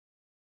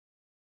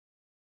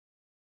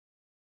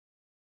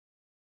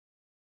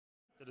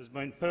that has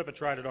been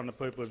perpetrated on the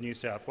people of New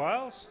South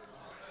Wales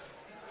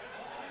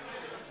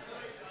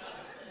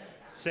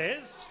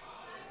says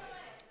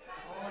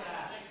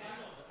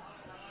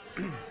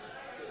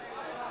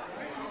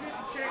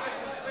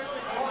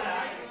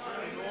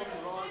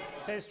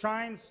says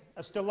trains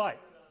are still late.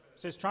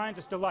 Says trains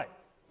are still late.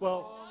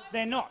 Well,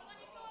 they're not.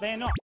 They're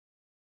not.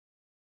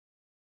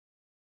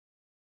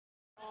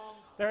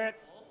 They're at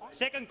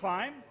second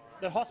claim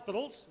that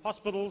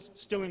hospitals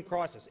still in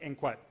crisis, end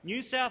quote.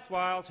 New South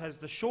Wales has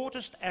the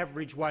shortest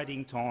average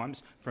waiting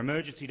times for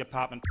emergency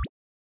department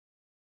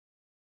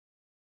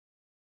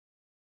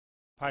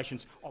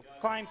patients.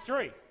 Claim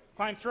three,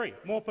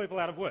 more people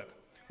out of work.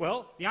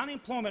 Well, the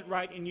unemployment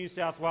rate in New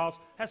South Wales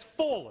has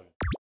fallen.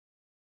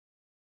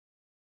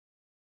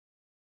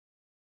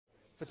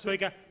 For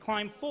Speaker,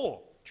 claim 4,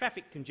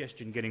 traffic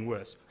congestion getting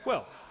worse.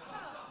 Well,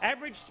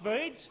 average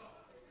speeds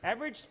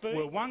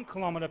were 1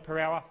 kilometre per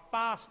hour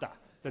faster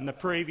than the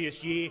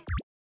previous year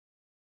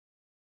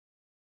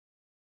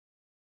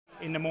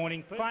in the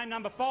morning. Claim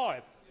number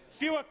 5,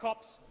 fewer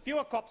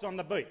cops on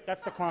the beat.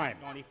 That's the claim.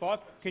 95,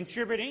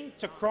 contributing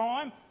to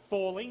crime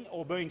falling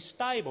or being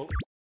stable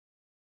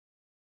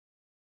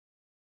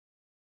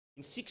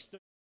in 16.